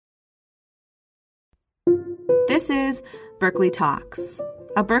This is Berkeley Talks,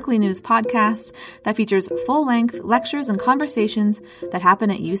 a Berkeley News podcast that features full-length lectures and conversations that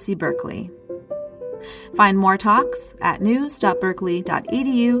happen at UC Berkeley. Find more talks at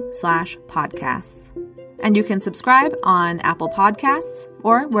news.berkeley.edu/podcasts. And you can subscribe on Apple Podcasts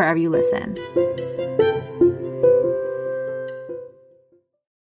or wherever you listen.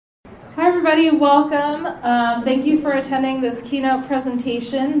 Hi everybody, welcome. Thank you for attending this keynote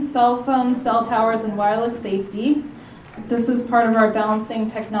presentation, Cell Phones, Cell Towers, and Wireless Safety. This is part of our Balancing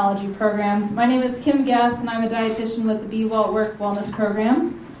Technology programs. My name is Kim Guess, and I'm a dietitian with the Be Well at Work Wellness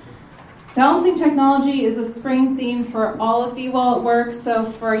Program. Balancing technology is a spring theme for all of Be Well at Work. So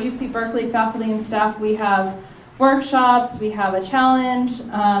for UC Berkeley faculty and staff, we have workshops, we have a challenge,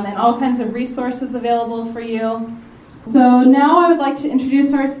 and all kinds of resources available for you. So now I would like to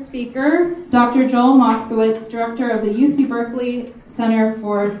introduce our speaker, Dr. Joel Moskowitz, Director of the UC Berkeley Center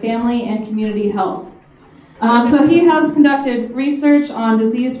for Family and Community Health. So he has conducted research on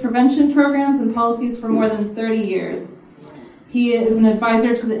disease prevention programs and policies for more than 30 years. He is an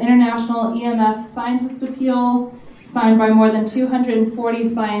advisor to the International EMF Scientist Appeal, signed by more than 240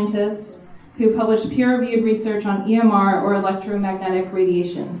 scientists who publish peer-reviewed research on EMR or electromagnetic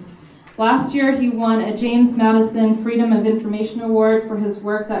radiation. Last year, he won a James Madison Freedom of Information Award for his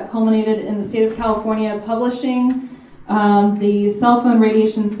work that culminated in the state of California publishing the cell phone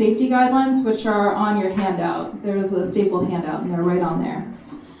radiation safety guidelines, which are on your handout. There's a stapled handout, and they're right on there.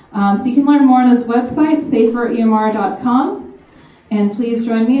 So you can learn more on his website, saferemr.com. And please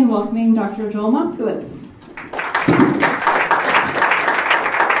join me in welcoming Dr. Joel Moskowitz.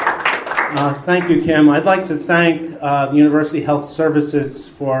 Thank you, Kim. I'd like to thank the University Health Services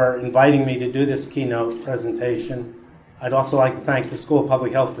for inviting me to do this keynote presentation. I'd also like to thank the School of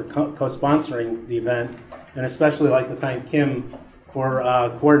Public Health for co-sponsoring the event, and especially like to thank Kim for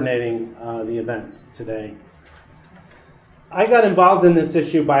coordinating the event today. I got involved in this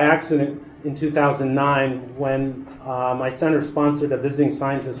issue by accident in 2009 when my center sponsored a visiting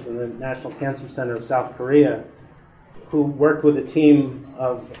scientist from the National Cancer Center of South Korea who worked with a team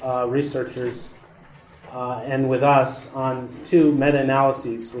of researchers and with us on two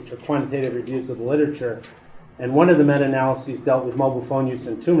meta-analyses, which are quantitative reviews of the literature. And one of the meta-analyses dealt with mobile phone use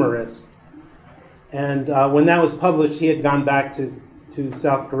and tumor risk. And when that was published, he had gone back to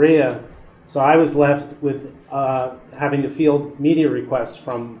South Korea. So I was left with having to field media requests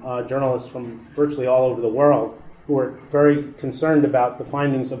from journalists from virtually all over the world who were very concerned about the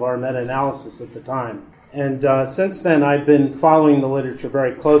findings of our meta-analysis at the time. And since then, I've been following the literature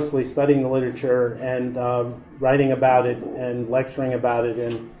very closely, studying the literature and writing about it and lecturing about it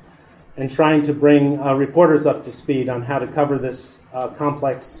and trying to bring reporters up to speed on how to cover this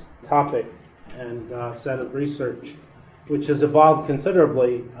complex topic and set of research, which has evolved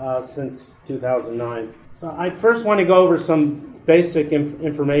considerably since 2009. So I first want to go over some basic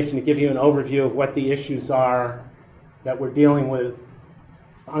information to give you an overview of what the issues are that we're dealing with.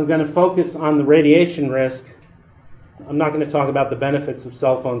 I'm going to focus on the radiation risk. I'm not going to talk about the benefits of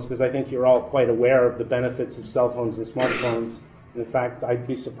cell phones because I think you're all quite aware of the benefits of cell phones and smartphones. In fact, I'd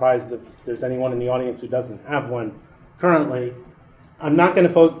be surprised if there's anyone in the audience who doesn't have one currently. I'm not going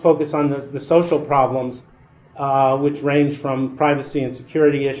to focus on the social problems, which range from privacy and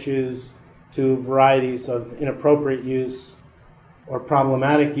security issues to varieties of inappropriate use or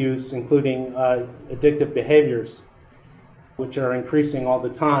problematic use, including addictive behaviors, which are increasing all the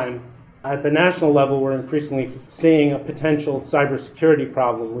time. At the national level, we're increasingly seeing a potential cybersecurity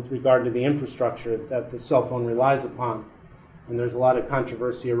problem with regard to the infrastructure that the cell phone relies upon. And there's a lot of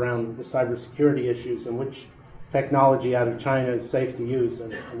controversy around the cybersecurity issues and which technology out of China is safe to use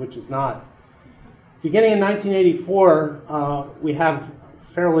and which is not. Beginning in 1984, we have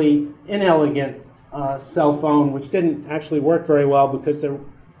fairly inelegant cell phone, which didn't actually work very well because there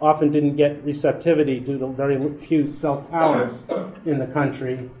often didn't get receptivity due to very few cell towers in the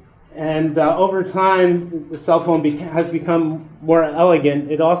country. And over time, the cell phone has become more elegant.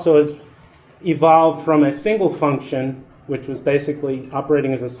 It also has evolved from a single function, which was basically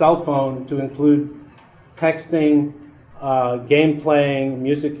operating as a cell phone, to include texting, game playing,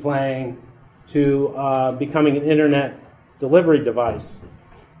 music playing, to becoming an internet delivery device.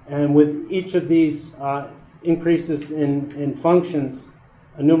 And with each of these increases in functions,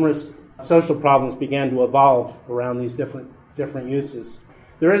 numerous social problems began to evolve around these different uses.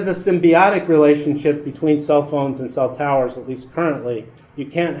 There is a symbiotic relationship between cell phones and cell towers, at least currently. You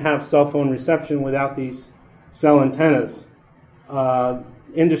can't have cell phone reception without these cell antennas.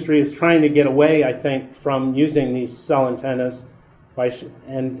 Industry is trying to get away, I think, from using these cell antennas,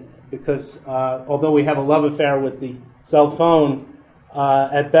 because although we have a love affair with the cell phone,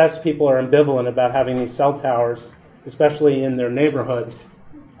 At best, people are ambivalent about having these cell towers, especially in their neighborhood.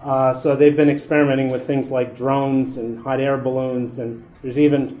 So they've been experimenting with things like drones and hot air balloons, and there's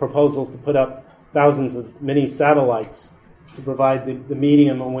even proposals to put up thousands of mini satellites to provide the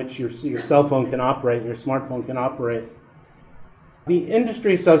medium on which your cell phone can operate, your smartphone can operate. The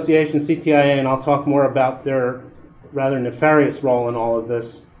Industry Association, CTIA, and I'll talk more about their rather nefarious role in all of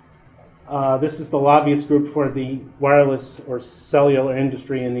this. This is the lobbyist group for the wireless or cellular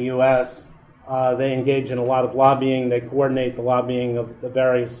industry in the U.S. They engage in a lot of lobbying. They coordinate the lobbying of the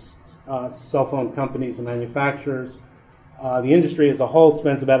various cell phone companies and manufacturers. The industry as a whole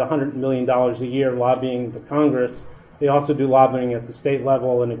spends about $100 million a year lobbying the Congress. They also do lobbying at the state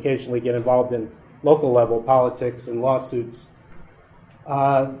level and occasionally get involved in local level politics and lawsuits.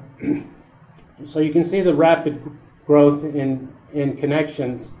 So you can see the rapid growth in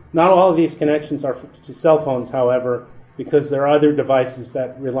connections. Not all of these connections are to cell phones, however, because there are other devices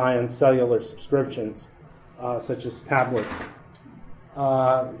that rely on cellular subscriptions, such as tablets.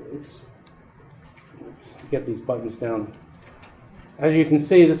 Let's get these buttons down. As you can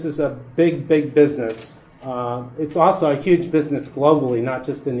see, this is a big, big business. It's also a huge business globally, not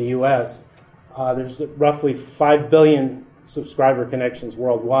just in the U.S. There's roughly 5 billion subscriber connections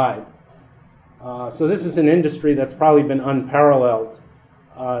worldwide. So this is an industry that's probably been unparalleled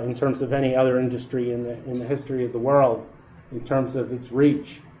in terms of any other industry in the history of the world, in terms of its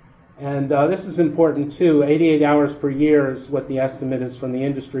reach. And this is important too. 88 hours per year is what the estimate is from the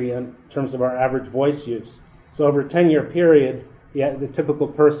industry in terms of our average voice use. So over a 10-year period, the typical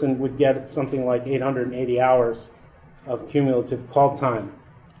person would get something like 880 hours of cumulative call time.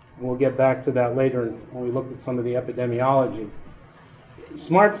 And we'll get back to that later when we look at some of the epidemiology.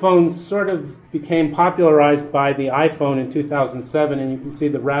 Smartphones sort of became popularized by the iPhone in 2007, and you can see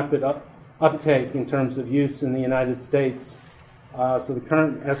the rapid uptake in terms of use in the United States. So the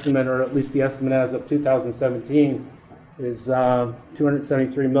current estimate, or at least the estimate as of 2017, is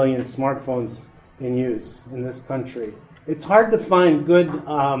 273 million smartphones in use in this country. It's hard to find good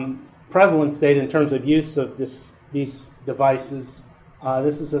prevalence data in terms of use of these devices.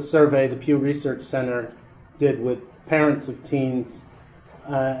 This is a survey the Pew Research Center did with parents of teens,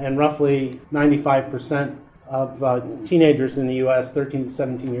 and roughly 95% of teenagers in the U.S., 13 to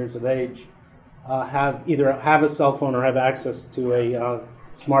 17 years of age, either have a cell phone or have access to a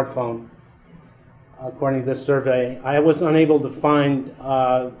smartphone. According to this survey, I was unable to find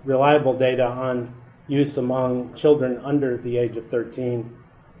reliable data on use among children under the age of 13,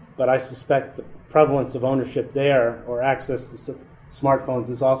 but I suspect the prevalence of ownership there or access to smartphones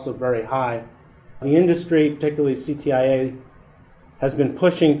is also very high. The industry, particularly CTIA, has been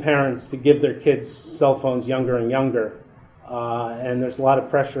pushing parents to give their kids cell phones younger and younger. And there's a lot of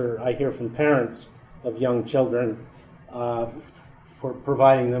pressure I hear from parents of young children for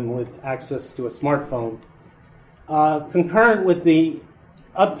providing them with access to a smartphone. Concurrent with the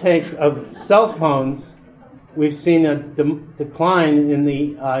uptake of cell phones, we've seen a decline in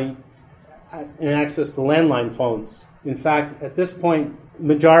access to landline phones. In fact, at this point, the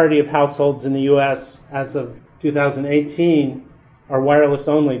majority of households in the U.S. as of 2018 are wireless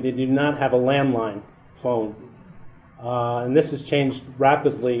only. They do not have a landline phone. And this has changed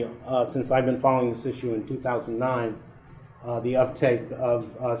rapidly since I've been following this issue in 2009, the uptake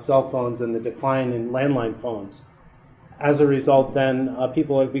of cell phones and the decline in landline phones. As a result, then,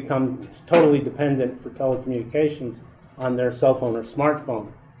 people have become totally dependent for telecommunications on their cell phone or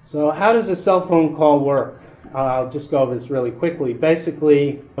smartphone. So how does a cell phone call work? I'll just go over this really quickly.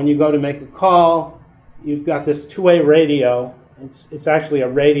 Basically, when you go to make a call, you've got this two-way radio. It's actually a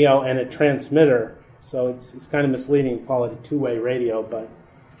radio and a transmitter, so it's kind of misleading to call it a two-way radio, but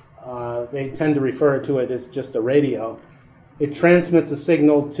they tend to refer to it as just a radio. It transmits a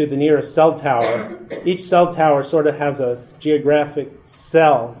signal to the nearest cell tower. Each cell tower sort of has a geographic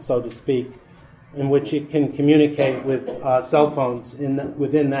cell, so to speak, in which it can communicate with cell phones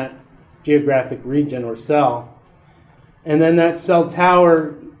within that geographic region or cell. And then that cell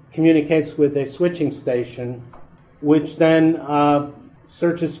tower communicates with a switching station, which then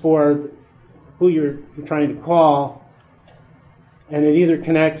searches for who you're trying to call, and it either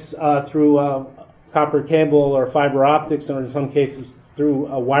connects through copper cable or fiber optics, or in some cases through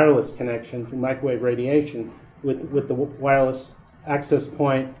a wireless connection, through microwave radiation with the wireless access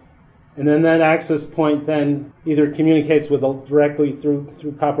point. And then that access point then either communicates directly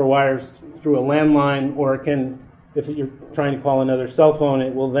through copper wires through a landline, or it can, if you're trying to call another cell phone,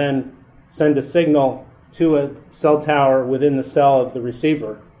 it will then send a signal to a cell tower within the cell of the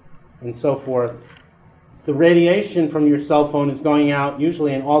receiver, and so forth. The radiation from your cell phone is going out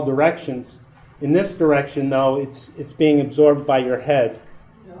usually in all directions, In this direction, though, it's being absorbed by your head.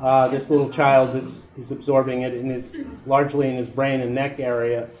 This little child is absorbing it largely in his brain and neck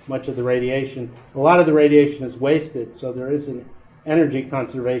area, much of the radiation. A lot of the radiation is wasted, so there is an energy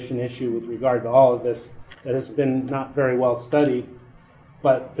conservation issue with regard to all of this that has been not very well studied,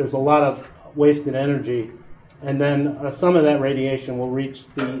 but there's a lot of wasted energy. And then some of that radiation will reach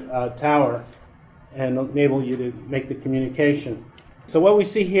the tower and enable you to make the communication. So what we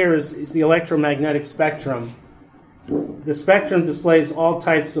see here is the electromagnetic spectrum. The spectrum displays all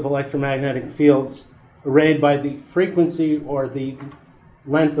types of electromagnetic fields arrayed by the frequency or the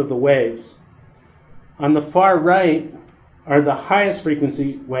length of the waves. On the far right are the highest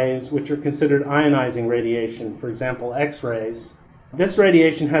frequency waves, which are considered ionizing radiation, for example, X-rays. This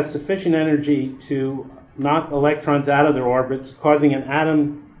radiation has sufficient energy to knock electrons out of their orbits, causing an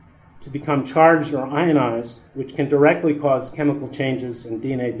atom to become charged or ionized, which can directly cause chemical changes and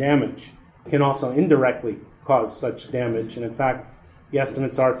DNA damage. It can also indirectly cause such damage, and in fact, the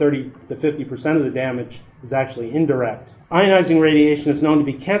estimates are 30 to 50% of the damage is actually indirect. Ionizing radiation is known to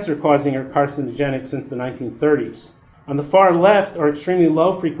be cancer-causing or carcinogenic since the 1930s. On the far left are extremely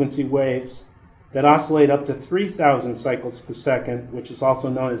low-frequency waves that oscillate up to 3,000 cycles per second, which is also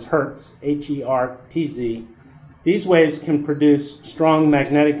known as Hertz, H-E-R-T-Z. These waves can produce strong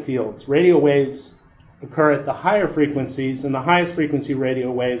magnetic fields. Radio waves occur at the higher frequencies, and the highest frequency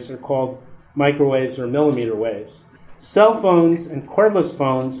radio waves are called microwaves or millimeter waves. Cell phones and cordless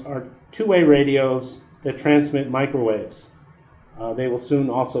phones are two-way radios that transmit microwaves. They will soon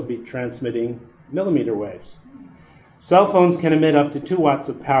also be transmitting millimeter waves. Cell phones can emit up to 2 watts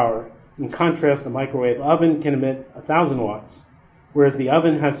of power. In contrast, a microwave oven can emit 1,000 watts, whereas the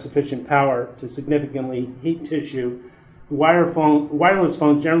oven has sufficient power to significantly heat tissue. Wireless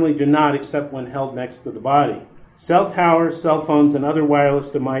phones generally do not, except when held next to the body. Cell towers, cell phones, and other wireless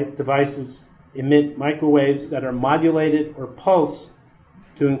devices emit microwaves that are modulated or pulsed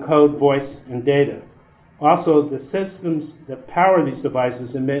to encode voice and data. Also, the systems that power these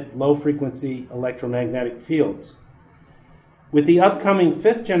devices emit low-frequency electromagnetic fields. With the upcoming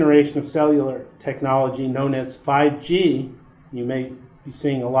 5th generation of cellular technology known as 5G, you may be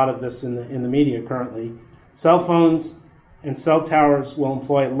seeing a lot of this in the media currently, cell phones and cell towers will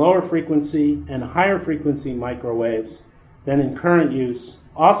employ lower frequency and higher frequency microwaves than in current use.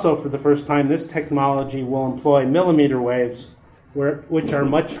 Also, for the first time, this technology will employ millimeter waves, which are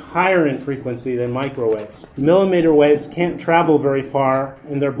much higher in frequency than microwaves. The millimeter waves can't travel very far,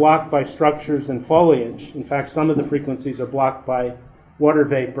 and they're blocked by structures and foliage. In fact, some of the frequencies are blocked by water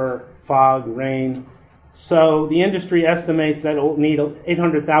vapor, fog, rain. So the industry estimates that it will need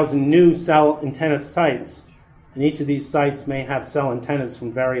 800,000 new cell antenna sites, and each of these sites may have cell antennas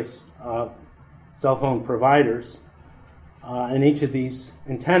from various cell phone providers. And each of these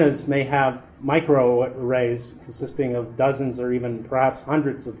antennas may have microarrays consisting of dozens or even perhaps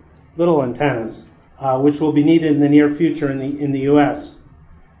hundreds of little antennas, which will be needed in the near future in the U.S.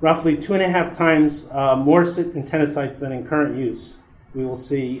 Roughly 2.5 times more antenna sites than in current use we will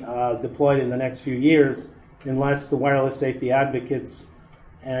see deployed in the next few years, unless the wireless safety advocates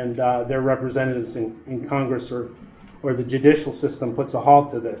and their representatives in Congress or the judicial system puts a halt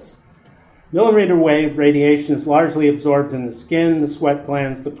to this. Millimeter wave radiation is largely absorbed in the skin, the sweat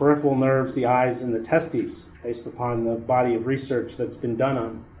glands, the peripheral nerves, the eyes, and the testes, based upon the body of research that's been done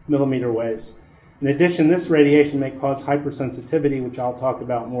on millimeter waves. In addition, this radiation may cause hypersensitivity, which I'll talk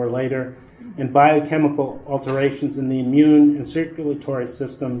about more later, and biochemical alterations in the immune and circulatory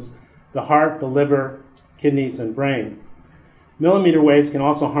systems, the heart, the liver, kidneys, and brain. Millimeter waves can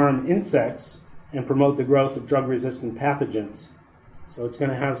also harm insects and promote the growth of drug-resistant pathogens. So it's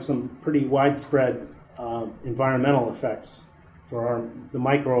going to have some pretty widespread environmental effects for the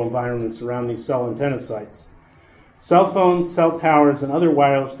microenvironments around these cell antenna sites. Cell phones, cell towers, and other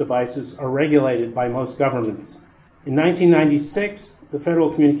wireless devices are regulated by most governments. In 1996, the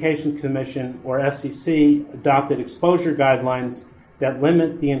Federal Communications Commission, or FCC, adopted exposure guidelines that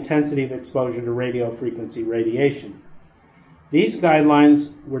limit the intensity of exposure to radio frequency radiation. These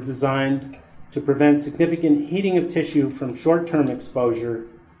guidelines were designed to prevent significant heating of tissue from short-term exposure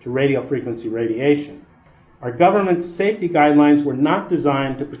to radio frequency radiation. Our government's safety guidelines were not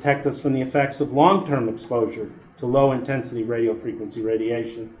designed to protect us from the effects of long-term exposure to low-intensity radio frequency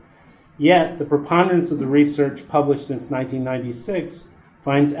radiation. Yet, the preponderance of the research published since 1996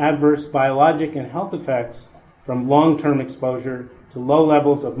 finds adverse biologic and health effects from long-term exposure to low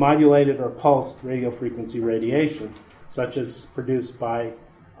levels of modulated or pulsed radio frequency radiation, such as produced by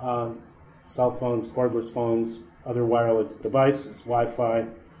cell phones, cordless phones, other wireless devices, Wi-Fi.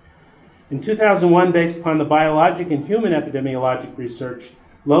 In 2001, based upon the biologic and human epidemiologic research,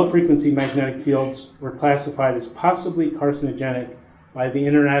 low-frequency magnetic fields were classified as possibly carcinogenic by the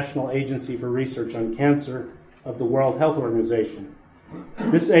International Agency for Research on Cancer of the World Health Organization.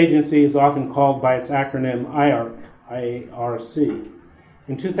 This agency is often called by its acronym IARC.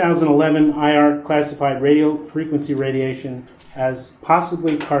 In 2011, IARC classified radio-frequency radiation as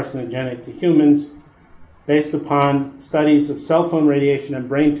possibly carcinogenic to humans based upon studies of cell phone radiation and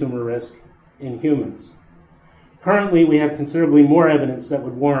brain tumor risk in humans. Currently, we have considerably more evidence that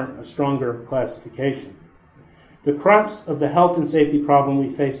would warrant a stronger classification. The crux of the health and safety problem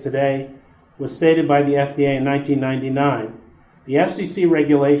we face today was stated by the FDA in 1999. The FCC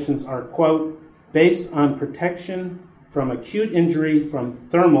regulations are, quote, based on protection from acute injury from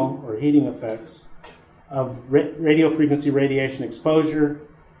thermal or heating effects of radiofrequency radiation exposure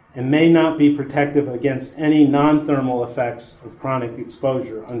and may not be protective against any non-thermal effects of chronic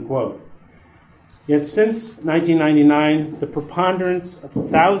exposure, unquote. Yet since 1999, the preponderance of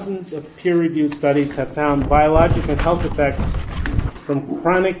thousands of peer-reviewed studies have found biological health effects from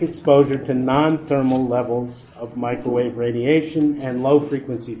chronic exposure to non-thermal levels of microwave radiation and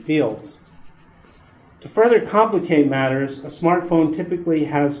low-frequency fields. To further complicate matters, a smartphone typically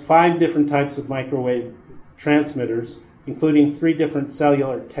has 5 different types of microwave transmitters, including 3 different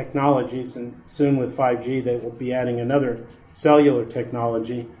cellular technologies, and soon with 5G they will be adding another cellular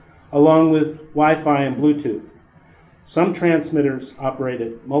technology, along with Wi-Fi and Bluetooth. Some transmitters operate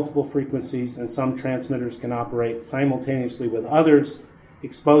at multiple frequencies, and some transmitters can operate simultaneously with others,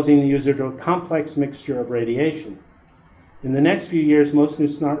 exposing the user to a complex mixture of radiation. In the next few years, most new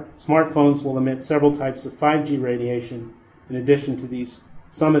smartphones will emit several types of 5G radiation, in addition to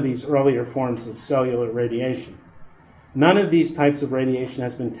some of these earlier forms of cellular radiation. None of these types of radiation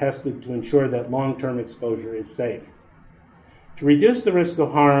has been tested to ensure that long-term exposure is safe. To reduce the risk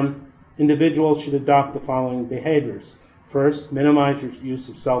of harm, individuals should adopt the following behaviors. First, minimize your use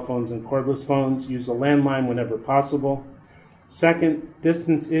of cell phones and cordless phones. Use a landline whenever possible. Second,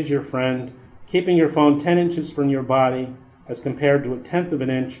 distance is your friend. Keeping your phone 10 inches from your body as compared to a tenth of an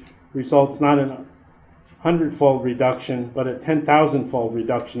inch results not in a 100-fold reduction, but a 10,000-fold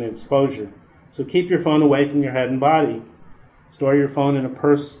reduction in exposure. So keep your phone away from your head and body. Store your phone in a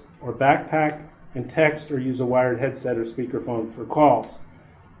purse or backpack, and text or use a wired headset or speakerphone for calls.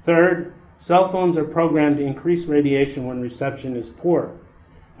 Third, cell phones are programmed to increase radiation when reception is poor.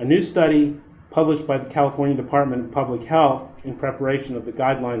 A new study published by the California Department of Public Health in preparation of the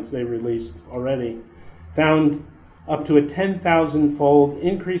guidelines they released already found up to a 10,000-fold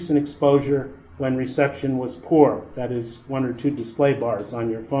increase in exposure when reception was poor, that is, 1 or 2 display bars on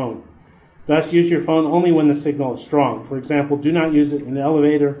your phone. Thus, use your phone only when the signal is strong. For example, do not use it in an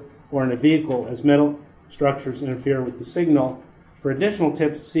elevator or in a vehicle, as metal structures interfere with the signal. For additional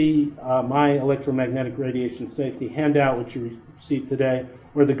tips, see my electromagnetic radiation safety handout, which you received today,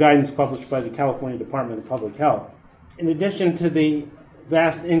 or the guidance published by the California Department of Public Health. In addition to the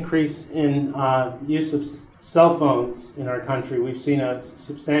vast increase in use of cell phones in our country, we've seen a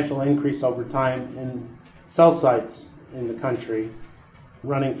substantial increase over time in cell sites in the country,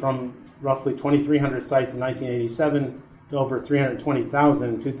 running from roughly 2,300 sites in 1987 to over 320,000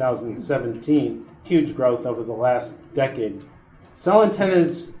 in 2017. Huge growth over the last decade. Cell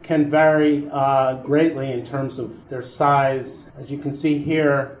antennas can vary greatly in terms of their size. As you can see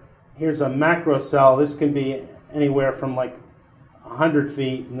here, here's a macro cell. This can be anywhere from like 100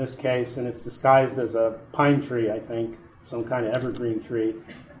 feet in this case, and it's disguised as a pine tree, I think, some kind of evergreen tree,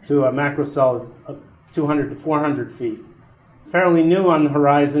 to a macro cell of 200 to 400 feet. Fairly new on the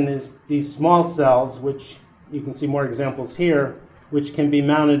horizon is these small cells, which you can see more examples here, which can be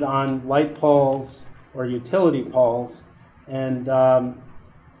mounted on light poles or utility poles. And the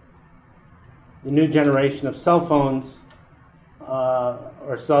new generation of cell phones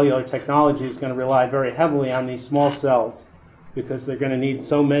or cellular technology is going to rely very heavily on these small cells because they're going to need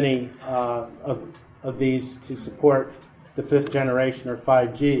so many of these to support the 5th generation or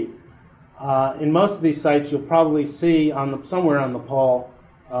 5G. In most of these sites, you'll probably see somewhere on the pole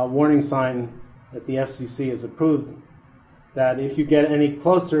a warning sign that the FCC has approved that if you get any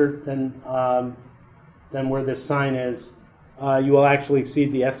closer than where this sign is, you will actually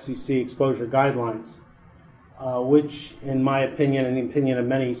exceed the FCC exposure guidelines, which, in my opinion and the opinion of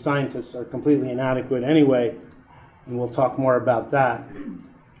many scientists, are completely inadequate anyway, and we'll talk more about that.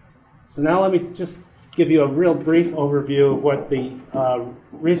 So now let me just give you a real brief overview of what the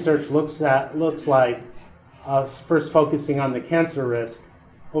research looks like, first focusing on the cancer risk.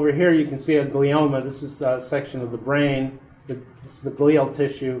 Over here you can see a glioma. This is a section of the brain. This is the glial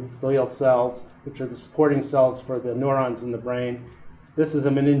tissue, glial cells, which are the supporting cells for the neurons in the brain. This is a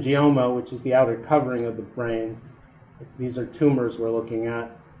meningioma, which is the outer covering of the brain. These are tumors we're looking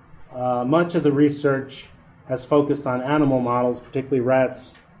at. Much of the research has focused on animal models, particularly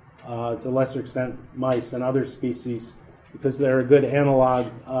rats, to a lesser extent mice and other species, because they're a good analog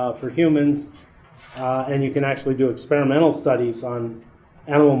for humans, and you can actually do experimental studies on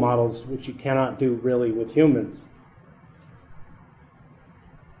animal models, which you cannot do really with humans.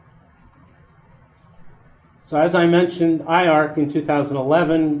 So as I mentioned, IARC in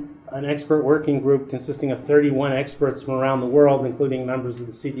 2011, an expert working group consisting of 31 experts from around the world, including members of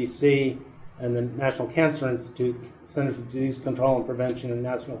the CDC and the National Cancer Institute, Centers for Disease Control and Prevention, and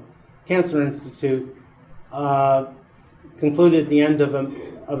National Cancer Institute, concluded at the end of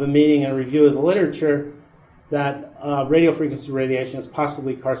a meeting and a review of the literature that radiofrequency radiation is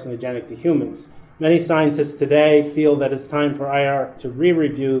possibly carcinogenic to humans. Many scientists today feel that it's time for IARC to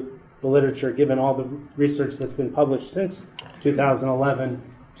re-review the literature, given all the research that's been published since 2011,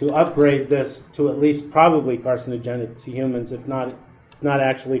 to upgrade this to at least probably carcinogenic to humans, if not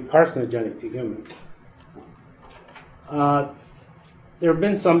actually carcinogenic to humans. There have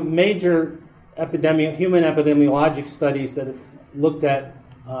been some major human epidemiologic studies that have looked at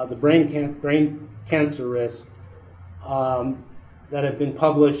the brain cancer risk that have been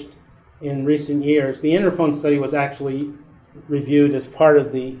published in recent years. The Interphone study was actually reviewed as part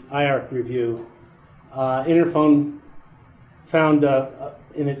of the IARC review. Interphone found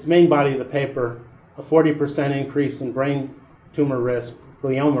in its main body of the paper a 40% increase in brain tumor risk,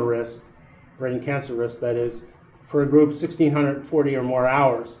 glioma risk, brain cancer risk that is, for a group 1,640 or more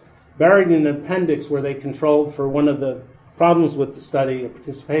hours. Buried in an appendix where they controlled for one of the problems with the study, a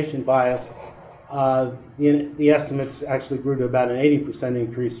participation bias, the estimates actually grew to about an 80%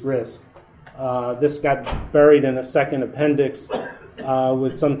 increased risk. This got buried in a second appendix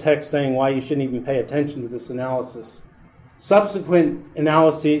with some text saying why you shouldn't even pay attention to this analysis. Subsequent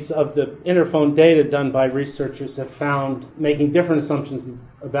analyses of the Interphone data done by researchers have found, making different assumptions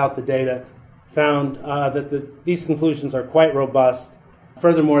about the data, found that these conclusions are quite robust.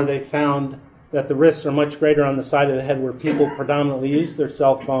 Furthermore, they found that the risks are much greater on the side of the head where people predominantly use their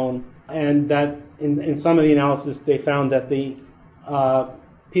cell phone, and that in some of the analysis they found that the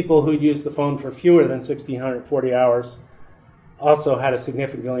people who'd used the phone for fewer than 1,640 hours also had a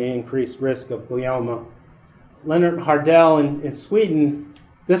significantly increased risk of glioma. Leonard Hardell in Sweden,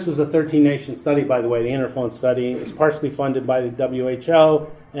 this was a 13-nation study, by the way, the Interphone study. It was partially funded by the WHO,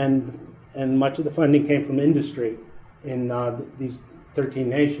 and much of the funding came from industry in these 13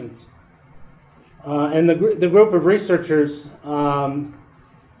 nations. And the group of researchers the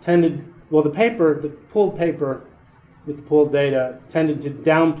pooled paper with the pooled data tended to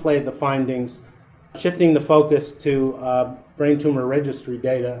downplay the findings, shifting the focus to brain tumor registry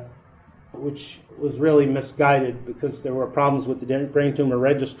data, which was really misguided because there were problems with the brain tumor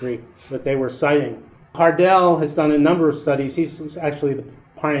registry that they were citing. Hardell has done a number of studies. He's actually the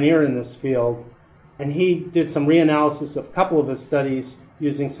pioneer in this field, and he did some reanalysis of a couple of his studies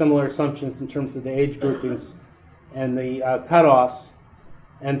using similar assumptions in terms of the age groupings and the cutoffs,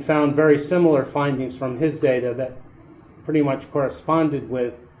 and found very similar findings from his data that pretty much corresponded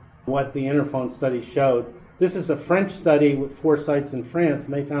with what the Interphone study showed. This is a French study with 4 sites in France,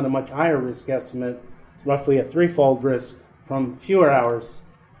 and they found a much higher risk estimate, roughly a 3-fold risk from fewer hours,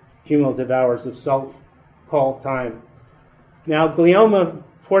 cumulative hours of self-call time. Now, glioma,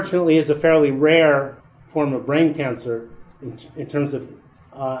 fortunately, is a fairly rare form of brain cancer in terms of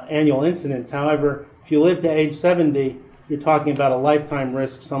annual incidence. However, if you live to age 70, you're talking about a lifetime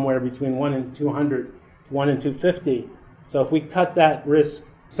risk somewhere between 1 in 200 to 1 in 250. So if we cut that risk,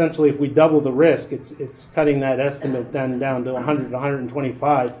 essentially if we double the risk, it's cutting that estimate then down to 100 to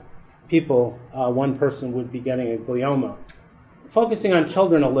 125 people, one person would be getting a glioma. Focusing on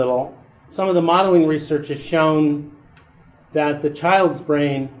children a little, some of the modeling research has shown that the child's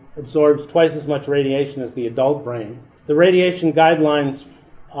brain absorbs twice as much radiation as the adult brain. The radiation guidelines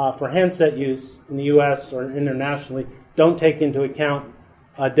for handset use in the U.S. or internationally don't take into account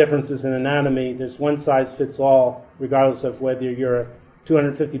differences in anatomy. There's one size fits all, regardless of whether you're a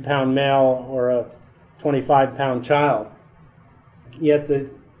 250-pound male or a 25-pound child. Yet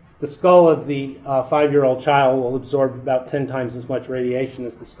the skull of the 5-year-old child will absorb about 10 times as much radiation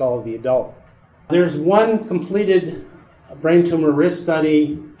as the skull of the adult. There's one completed brain tumor risk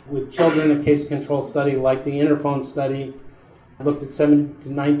study with children, a case control study like the Interphone study. Looked at 7 to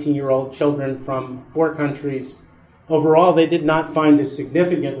 19-year-old children from 4 countries. Overall, they did not find a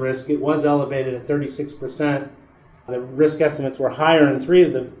significant risk. It was elevated at 36%. The risk estimates were higher in 3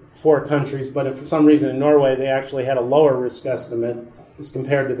 of the 4 countries, but for some reason in Norway they actually had a lower risk estimate as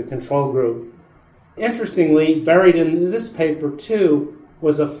compared to the control group. Interestingly, buried in this paper too,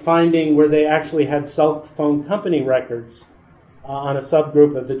 was a finding where they actually had cell phone company records on a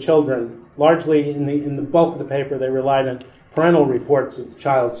subgroup of the children. Largely in the bulk of the paper, they relied on parental reports of the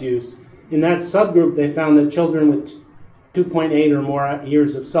child's use. In that subgroup, they found that children with 2.8 or more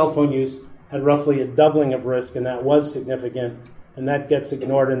years of cell phone use had roughly a doubling of risk, and that was significant, and that gets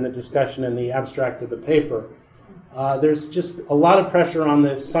ignored in the discussion in the abstract of the paper. There's just a lot of pressure on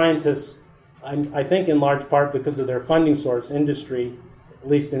the scientists, I think in large part because of their funding source, industry, at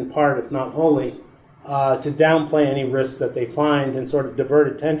least in part, if not wholly, to downplay any risks that they find and sort of divert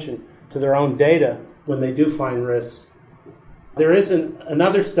attention to their own data when they do find risks. There is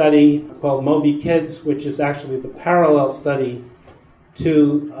another study called Moby Kids, which is actually the parallel study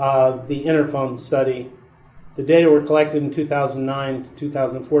to the Interphone study. The data were collected in 2009 to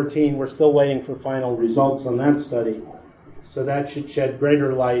 2014. We're still waiting for final results on that study. So that should shed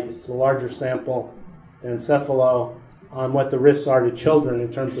greater light. It's a larger sample than Cephalo on what the risks are to children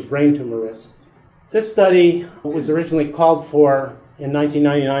in terms of brain tumor risk. This study was originally called for in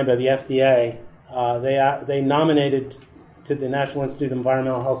 1999 by the FDA. They nominated to the National Institute of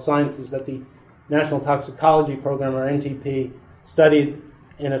Environmental Health Sciences that the National Toxicology Program, or NTP, studied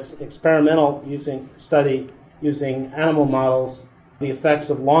in an experimental study using animal models the effects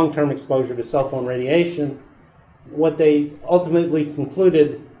of long-term exposure to cell phone radiation. What they ultimately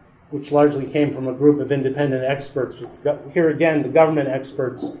concluded, which largely came from a group of independent experts, was here again the government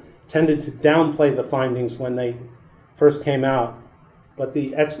experts tended to downplay the findings when they first came out, but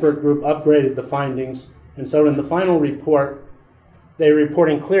the expert group upgraded the findings, and so in the final report, they're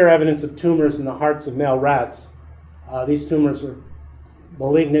reporting clear evidence of tumors in the hearts of male rats. These tumors are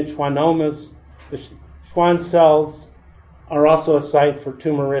malignant schwannomas. The Schwann cells are also a site for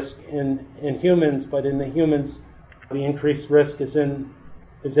tumor risk in humans, but in the humans, the increased risk is in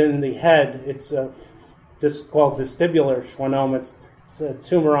the head. It's called vestibular schwannoma. It's a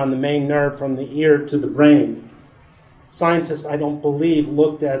tumor on the main nerve from the ear to the brain. Scientists, I don't believe,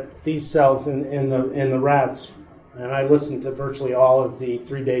 looked at these cells in the rats, and I listened to virtually all of the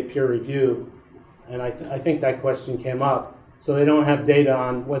 3-day peer review, and I think that question came up. So they don't have data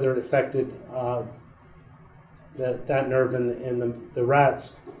on whether it affected that nerve in the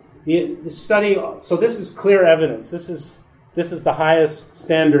rats. The study. So this is clear evidence. This is the highest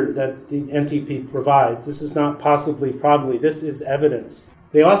standard that the NTP provides. This is not possibly, probably. This is evidence.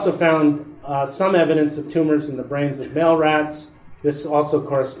 They also found some evidence of tumors in the brains of male rats. This also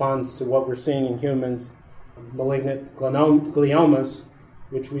corresponds to what we're seeing in humans, malignant gliomas,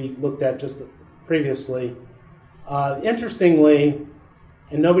 which we looked at just previously. Interestingly,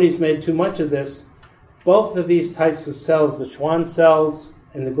 and nobody's made too much of this, both of these types of cells, the Schwann cells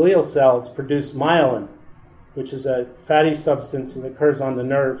and the glial cells, produce myelin, which is a fatty substance that occurs on the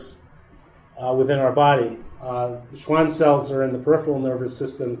nerves within our body. The Schwann cells are in the peripheral nervous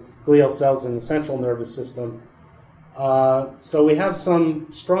system, glial cells in the central nervous system. So we have some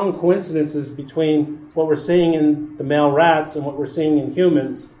strong coincidences between what we're seeing in the male rats and what we're seeing in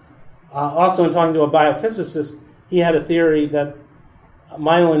humans. Also, in talking to a biophysicist, he had a theory that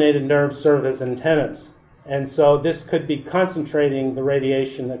myelinated nerves serve as antennas. And so this could be concentrating the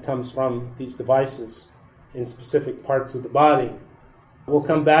radiation that comes from these devices in specific parts of the body. We'll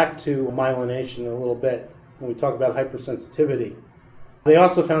come back to myelination in a little bit when we talk about hypersensitivity. They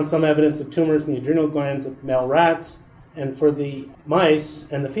also found some evidence of tumors in the adrenal glands of male rats. And for the mice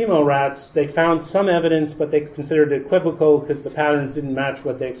and the female rats, they found some evidence, but they considered it equivocal because the patterns didn't match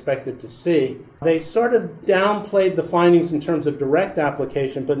what they expected to see. They sort of downplayed the findings in terms of direct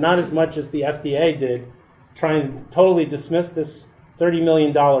application, but not as much as the FDA did, trying to totally dismiss this $30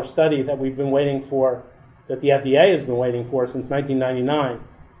 million study that we've been waiting for, that the FDA has been waiting for since 1999.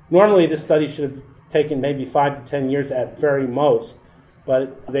 Normally, this study should have taken maybe 5 to 10 years at very most,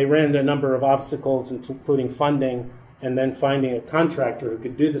 but they ran into a number of obstacles, including funding, and then finding a contractor who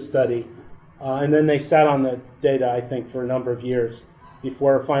could do the study. And then they sat on the data, I think, for a number of years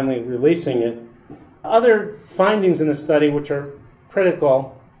before finally releasing it. Other findings in the study, which are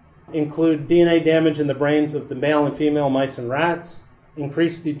critical, include DNA damage in the brains of the male and female mice and rats,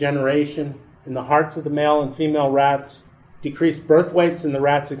 increased degeneration in the hearts of the male and female rats, decreased birth weights in the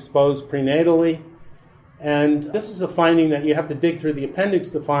rats exposed prenatally. And this is a finding that you have to dig through the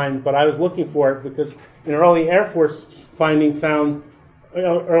appendix to find, but I was looking for it because an early Air Force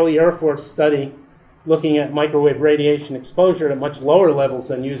study looking at microwave radiation exposure at much lower levels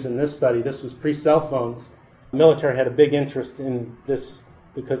than used in this study. This was pre-cell phones. The military had a big interest in this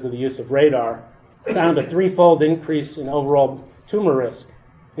because of the use of radar. Found a 3-fold increase in overall tumor risk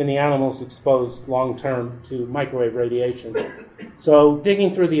in the animals exposed long-term to microwave radiation. So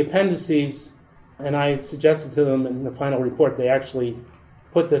digging through the appendices, and I suggested to them in the final report they actually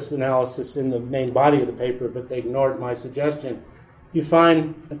put this analysis in the main body of the paper, but they ignored my suggestion. You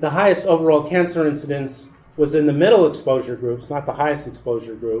find that the highest overall cancer incidence was in the middle exposure groups, not the highest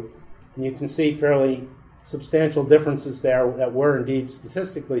exposure group. And you can see fairly substantial differences there that were indeed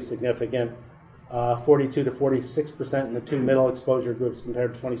statistically significant, 42 to 46% in the two middle exposure groups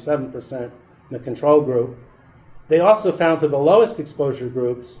compared to 27% in the control group. They also found for the lowest exposure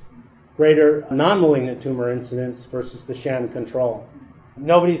groups greater non-malignant tumor incidence versus the sham control.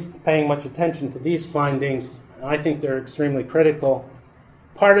 Nobody's paying much attention to these findings. I think they're extremely critical.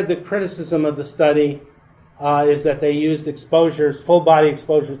 Part of the criticism of the study is that they used exposures, full body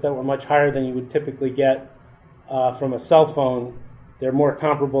exposures that were much higher than you would typically get from a cell phone. They're more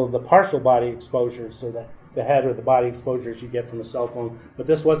comparable to the partial body exposures, so that the head or the body exposures you get from a cell phone. But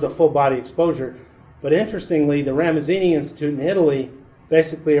this was a full body exposure. But interestingly, the Ramazzini Institute in Italy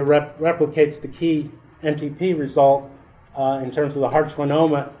basically replicates the key NTP result in terms of the heart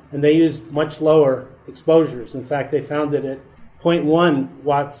schwannoma, and they used much lower exposures. In fact, they found it at 0.1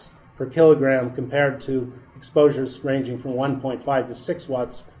 watts per kilogram compared to exposures ranging from 1.5 to 6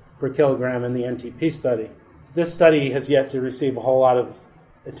 watts per kilogram in the NTP study. This study has yet to receive a whole lot of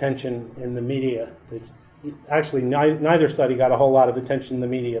attention in the media. Actually, neither study got a whole lot of attention in the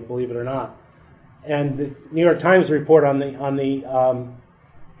media, believe it or not. And the New York Times report on the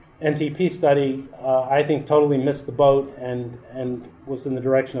NTP study, I think, totally missed the boat and was in the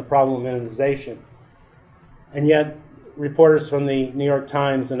direction of problem minimization. And yet, reporters from the New York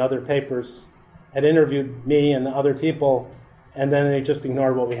Times and other papers had interviewed me and other people, and then they just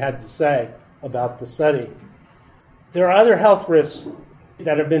ignored what we had to say about the study. There are other health risks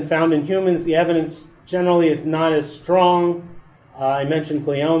that have been found in humans. The evidence generally is not as strong. I mentioned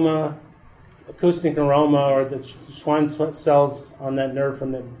glioma, acoustic neuroma, or the Schwann cells on that nerve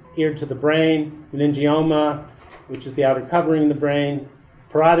from the ear to the brain, meningioma, which is the outer covering of the brain,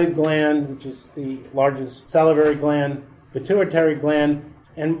 parotid gland, which is the largest salivary gland, pituitary gland,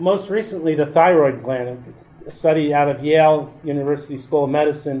 and most recently the thyroid gland. A study out of Yale University School of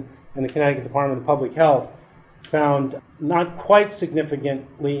Medicine and the Connecticut Department of Public Health found not quite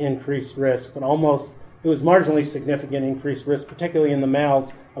significantly increased risk, but it was marginally significant increased risk, particularly in the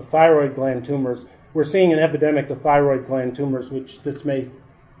males, of thyroid gland tumors. We're seeing an epidemic of thyroid gland tumors, which this may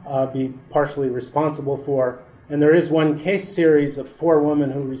be partially responsible for. And there is one case series of 4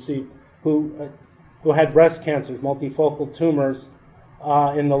 women who had breast cancers, multifocal tumors,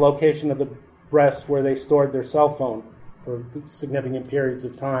 in the location of the breast where they stored their cell phone for significant periods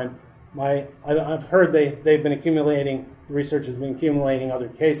of time. I've heard they've been accumulating, the research has been accumulating other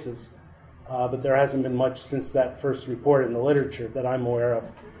cases, but there hasn't been much since that first report in the literature that I'm aware of.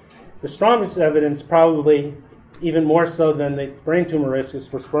 The strongest evidence, probably even more so than the brain tumor risk, is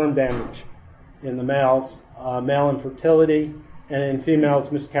for sperm damage in the males, male infertility, and in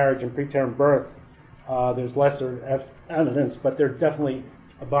females, miscarriage and preterm birth. There's lesser evidence, but there's definitely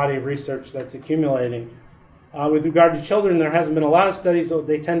a body of research that's accumulating. With regard to children, there hasn't been a lot of studies. What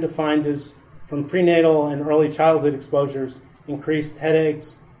they tend to find is from prenatal and early childhood exposures, increased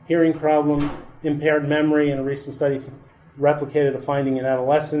headaches, hearing problems, impaired memory. In a recent study, replicated a finding in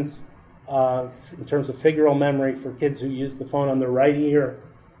adolescents in terms of figural memory for kids who use the phone on their right ear.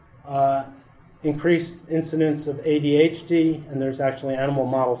 Increased incidence of ADHD, and there's actually animal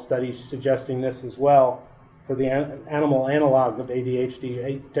model studies suggesting this as well for the animal analog of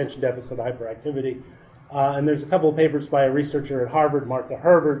ADHD, attention deficit hyperactivity. And there's a couple of papers by a researcher at Harvard, Martha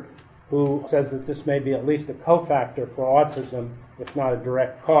Herbert, who says that this may be at least a cofactor for autism, if not a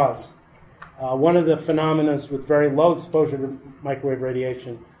direct cause. One of the phenomena with very low exposure to microwave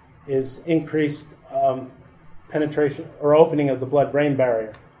radiation is increased penetration or opening of the blood-brain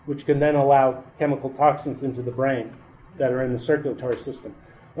barrier, which can then allow chemical toxins into the brain that are in the circulatory system.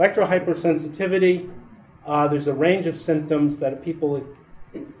 Electrohypersensitivity, there's a range of symptoms that people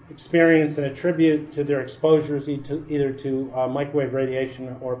experience and attribute to their exposures either to microwave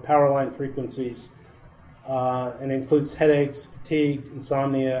radiation or power line frequencies, and includes headaches, fatigue,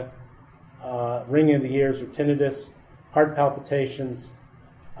 insomnia, ringing of the ears or tinnitus, heart palpitations.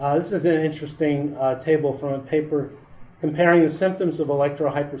 This is an interesting table from a paper comparing the symptoms of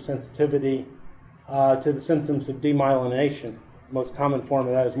electrohypersensitivity to the symptoms of demyelination. The most common form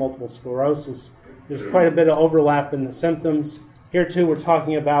of that is multiple sclerosis. There's quite a bit of overlap in the symptoms. Here, too, we're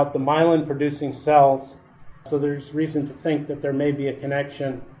talking about the myelin-producing cells, so there's reason to think that there may be a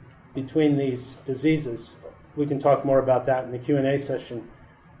connection between these diseases. We can talk more about that in the Q&A session.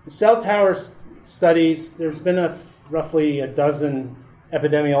 The cell tower studies, there's been roughly a dozen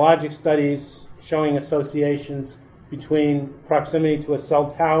epidemiologic studies showing associations between proximity to a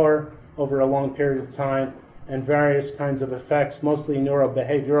cell tower over a long period of time and various kinds of effects, mostly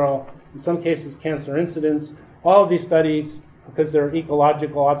neurobehavioral, in some cases cancer incidence. All of these studies, because they're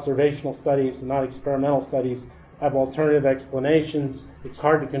ecological observational studies and not experimental studies, have alternative explanations. It's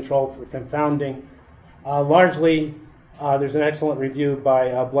hard to control for confounding. Largely, there's an excellent review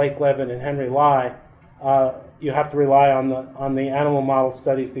by Blake Levin and Henry Lai. You have to rely on the animal model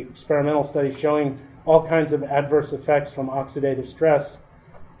studies, the experimental studies showing all kinds of adverse effects from oxidative stress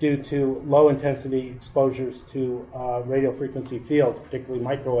due to low-intensity exposures to radio frequency fields, particularly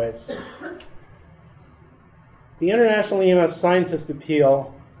microwaves. The International EMF Scientist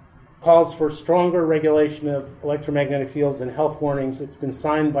Appeal calls for stronger regulation of electromagnetic fields and health warnings. It's been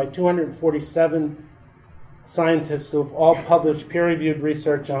signed by 247 scientists who have all published peer-reviewed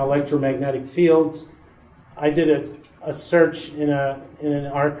research on electromagnetic fields. I did a search in an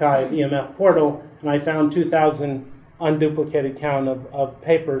archive EMF portal, and I found 2,000 unduplicated count of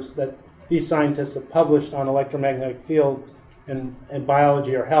papers that these scientists have published on electromagnetic fields and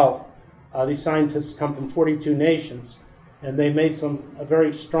biology or health. These scientists come from 42 nations, and they made a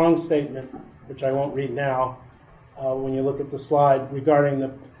very strong statement, which I won't read now, when you look at the slide, regarding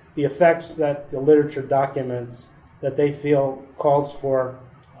the effects that the literature documents that they feel calls for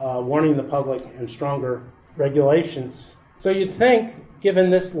warning the public and stronger regulations. So you'd think, given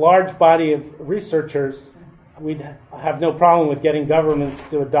this large body of researchers, we'd have no problem with getting governments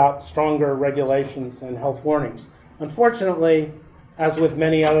to adopt stronger regulations and health warnings. Unfortunately, as with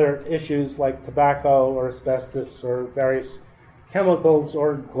many other issues like tobacco or asbestos or various chemicals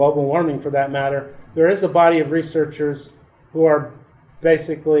or global warming for that matter, there is a body of researchers who are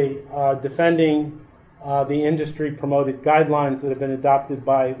basically defending the industry-promoted guidelines that have been adopted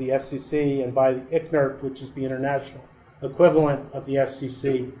by the FCC and by the ICNIRP, which is the international equivalent of the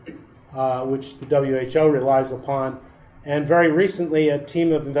FCC, which the WHO relies upon. And very recently, a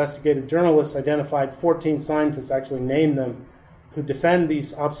team of investigative journalists identified 14 scientists, actually named them, who defend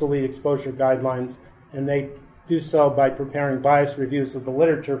these obsolete exposure guidelines, and they do so by preparing biased reviews of the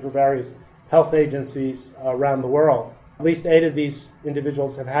literature for various health agencies around the world. At least 8 of these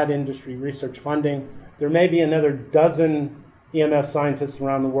individuals have had industry research funding. There may be another dozen EMF scientists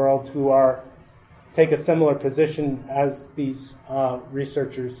around the world who take a similar position as these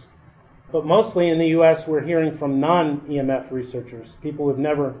researchers. But mostly in the U.S., we're hearing from non-EMF researchers, people who've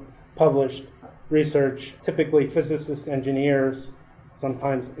never published research, typically physicists, engineers,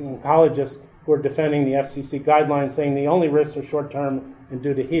 sometimes ecologists, who are defending the FCC guidelines, saying the only risks are short-term and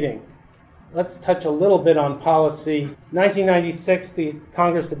due to heating. Let's touch a little bit on policy. In 1996, the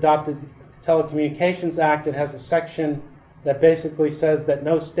Congress adopted the Telecommunications Act. It has a section that basically says that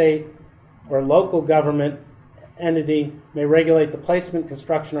no state or local government entity may regulate the placement,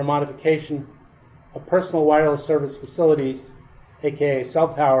 construction, or modification of personal wireless service facilities, aka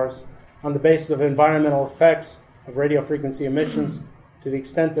cell towers, on the basis of environmental effects of radio frequency emissions to the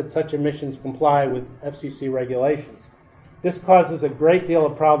extent that such emissions comply with FCC regulations. This causes a great deal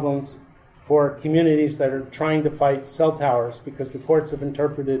of problems for communities that are trying to fight cell towers because the courts have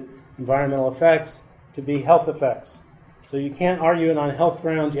interpreted environmental effects to be health effects. So you can't argue it on health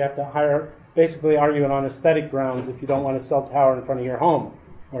grounds. You have to basically argue it on aesthetic grounds if you don't want a cell tower in front of your home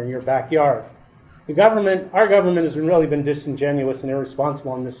or in your backyard. Our government has really been disingenuous and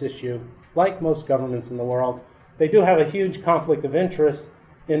irresponsible on this issue. Like most governments in the world, they do have a huge conflict of interest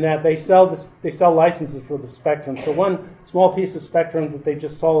in that they sell licenses for the spectrum. So one small piece of spectrum that they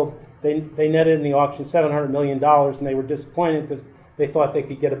just sold, they netted in the auction $700 million, and they were disappointed because they thought they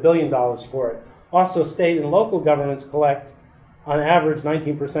could get $1 billion for it. Also, state and local governments collect, on average,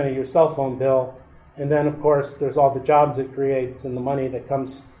 19% of your cell phone bill. And then, of course, there's all the jobs it creates and the money that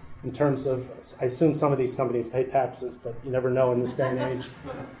comes in terms of, I assume some of these companies pay taxes, but you never know in this day and age.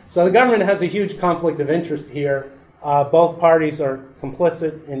 So the government has a huge conflict of interest here. Both parties are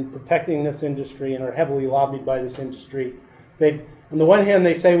complicit in protecting this industry and are heavily lobbied by this industry. On the one hand,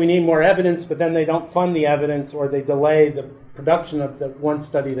 they say we need more evidence, but then they don't fund the evidence, or they delay the production of the one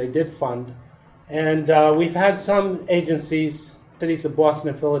study they did fund. And we've had some agencies, cities of Boston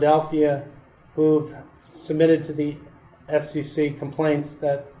and Philadelphia, who've submitted to the FCC complaints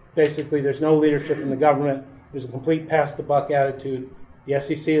that basically there's no leadership in the government, there's a complete pass-the-buck attitude. The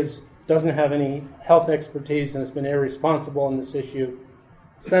FCC doesn't have any health expertise and has been irresponsible on this issue.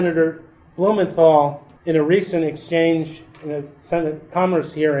 Senator Blumenthal, in a recent exchange in a Senate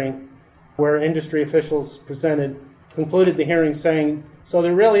Commerce hearing where industry officials concluded the hearing saying, so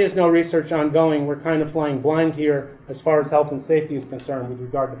there really is no research ongoing, we're kind of flying blind here as far as health and safety is concerned with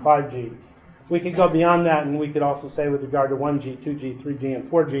regard to 5G. We could go beyond that, and we could also say with regard to 1G, 2G, 3G,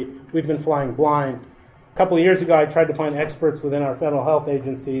 and 4G, we've been flying blind. A couple of years ago, I tried to find experts within our federal health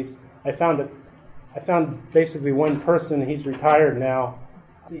agencies. I found I found basically one person. He's retired now.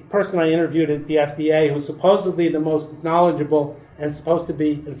 The person I interviewed at the FDA, who was supposedly the most knowledgeable and supposed to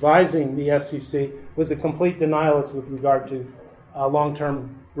be advising the FCC, was a complete denialist with regard to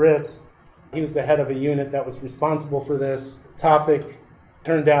long-term risks. He was the head of a unit that was responsible for this topic.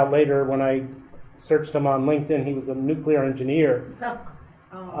 Turned out later, when I searched him on LinkedIn, he was a nuclear engineer.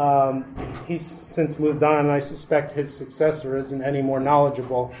 He's since moved on, and I suspect his successor isn't any more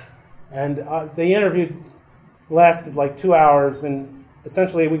knowledgeable. And the interview lasted like 2 hours, and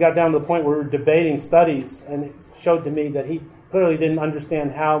essentially we got down to the point where we were debating studies, and it showed to me that he clearly didn't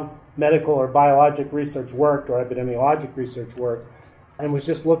understand how medical or biologic research worked or epidemiologic research worked, and was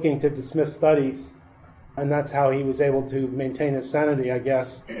just looking to dismiss studies. And that's how he was able to maintain his sanity, I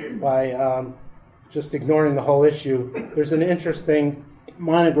guess, by just ignoring the whole issue. There's an interesting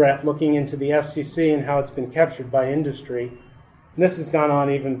monograph looking into the FCC and how it's been captured by industry. And this has gone on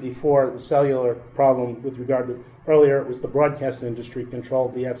even before the cellular problem with regard to, earlier it was the broadcast industry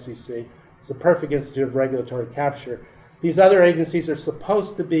controlled the FCC. It's a perfect institute of regulatory capture. These other agencies are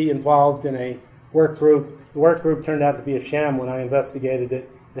supposed to be involved in a work group. The work group turned out to be a sham when I investigated it.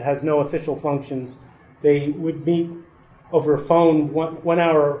 It has no official functions. They would meet over a phone 1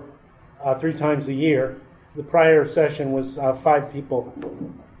 hour 3 times a year. The prior session was 5 people.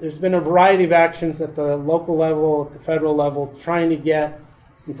 There's been a variety of actions at the local level, at the federal level, trying to get,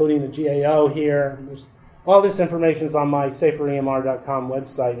 including the GAO here. All this information is on my saferemr.com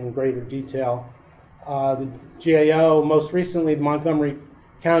website in greater detail. The GAO, most recently, Montgomery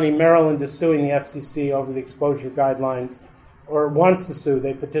County, Maryland, is suing the FCC over the exposure guidelines, or wants to sue.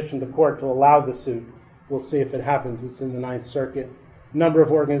 They petitioned the court to allow the suit. We'll see if it happens. It's in the Ninth Circuit. A number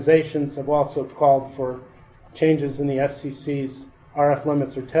of organizations have also called for changes in the FCC's RF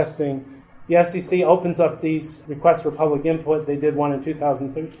limits or testing. The FCC opens up these requests for public input. They did one in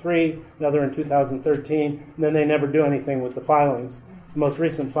 2003, another in 2013, and then they never do anything with the filings. The most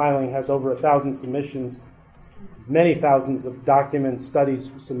recent filing has over 1,000 submissions, many thousands of documents,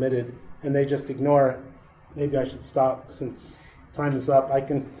 studies submitted, and they just ignore it. Maybe I should stop since time is up. I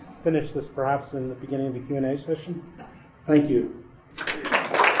can finish this perhaps in the beginning of the Q&A session. Thank you.